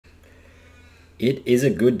It is a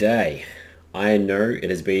good day. I know it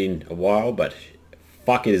has been a while, but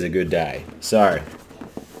fuck, it is a good day. So,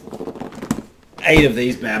 8 of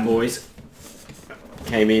these bad boys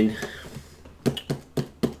came in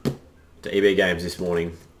to EB Games this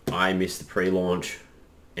morning. I missed the pre-launch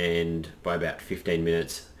and by about 15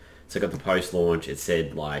 minutes. So I got the post-launch. It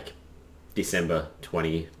said like December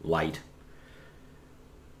 20 late.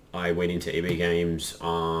 I went into EB Games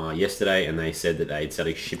yesterday and they said that they'd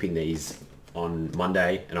started shipping these on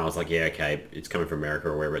Monday, and I was like, yeah, okay, it's coming from America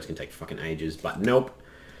or wherever, it's gonna take fucking ages. But nope.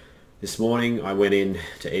 This morning I went in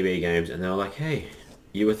to EB Games and they were like, hey,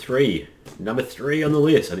 you were number 3 on the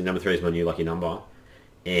list. I think number 3 is my new lucky number.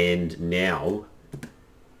 And now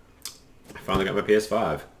I finally got my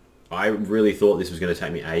PS5. I really thought this was going to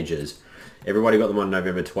take me ages. Everybody got them on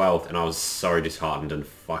November 12th and I was so disheartened and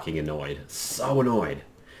fucking annoyed. So annoyed.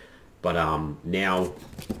 But now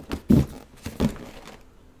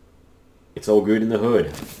it's all good in the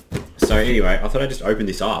hood. So anyway, I thought I'd just open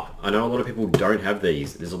this up. I know a lot of people don't have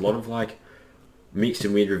these. There's a lot of like mixed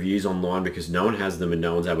and weird reviews online because no one has them and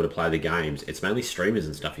no one's able to play the games. It's mainly streamers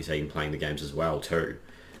and stuff you see playing the games as well too.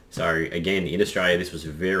 So again, in Australia this was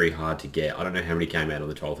very hard to get. I don't know how many came out on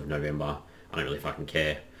the 12th of November. I don't really fucking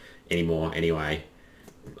care anymore anyway.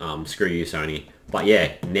 Screw you, Sony. But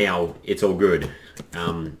yeah, now it's all good.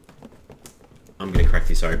 I'm going to crack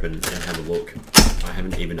this open and have a look. I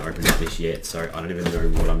haven't even opened up this yet, so I don't even know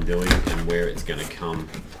what I'm doing and where it's going to come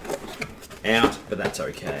out, but that's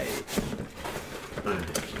okay.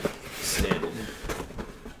 Standard.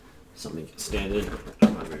 Something standard. I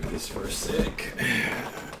might move this for a sec.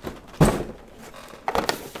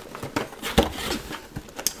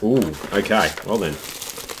 Ooh, okay. Well then.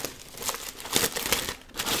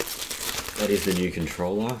 That is the new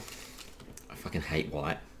controller. I fucking hate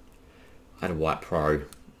white. I had a white Pro.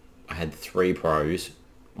 I had 3 Pros.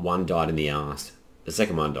 One died in the arse. The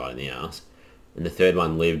second one died in the arse. And the third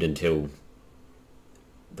one lived until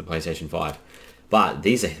the PlayStation 5. But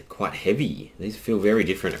these are quite heavy. These feel very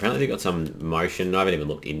different. Apparently they've got some motion. I haven't even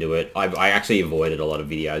looked into it. I actually avoided a lot of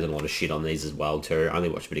videos and a lot of shit on these as well too. I only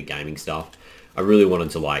watched a bit of gaming stuff. I really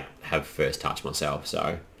wanted to like have first touch myself.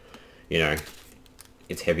 So, you know,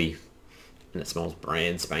 it's heavy. And it smells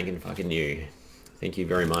brand spanking fucking new. Thank you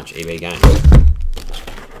very much, EB Games.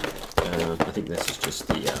 I think this is just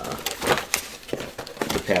the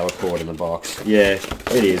power cord in the box. Yeah,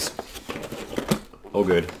 it is. All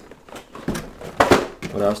good.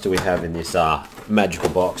 What else do we have in this magical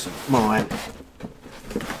box? Mine.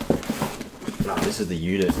 Oh, this is the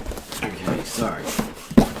unit. Okay, so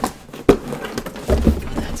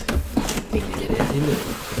that's a thing to get out, isn't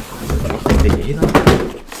it? Big either.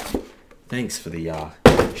 Thanks for the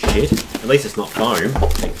shit. At least it's not foam.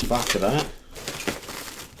 Thanks fuck for that.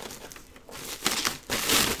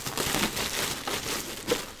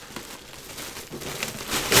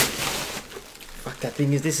 Fuck, that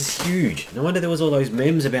thing is, this is huge. No wonder there was all those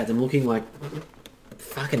memes about them looking like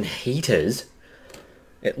fucking heaters.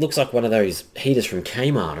 It looks like one of those heaters from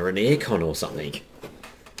Kmart or an aircon or something.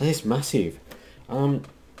 That is massive.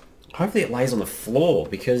 Hopefully it lays on the floor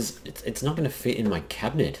because it's not going to fit in my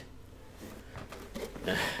cabinet.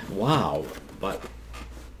 Wow, but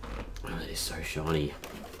oh, it is so shiny.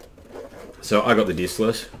 So I got the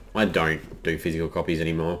discless. I don't do physical copies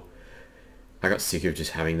anymore. I got sick of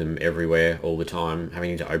just having them everywhere all the time,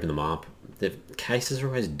 having to open them up. The cases are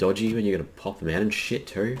always dodgy when you got to pop them out and shit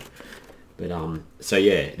too. But so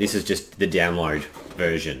yeah, this is just the download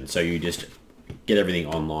version. So you just get everything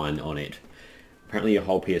online on it. Apparently your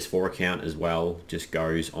whole PS4 account as well just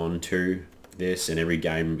goes onto this, and every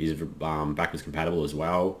game is backwards compatible as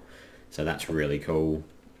well, so that's really cool.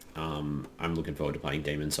 I'm looking forward to playing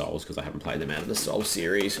Demon Souls because I haven't played them out of the Souls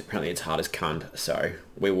series. Apparently it's hard as cunt, so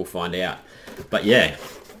we will find out. But yeah,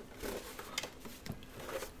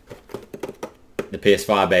 the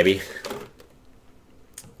PS5, baby.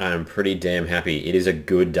 I'm pretty damn happy. It is a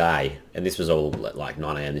good day, and this was all at like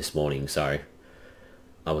 9 AM this morning, so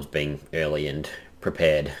I was being early and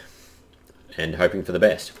prepared and hoping for the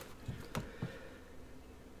best.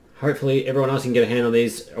 Hopefully everyone else can get a hand on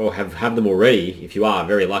these, or have them already. If you are,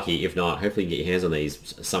 very lucky. If not, hopefully you can get your hands on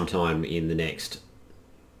these sometime in the next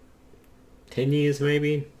 10 years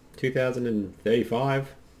maybe?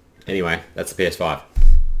 2035? Anyway, that's the PS5.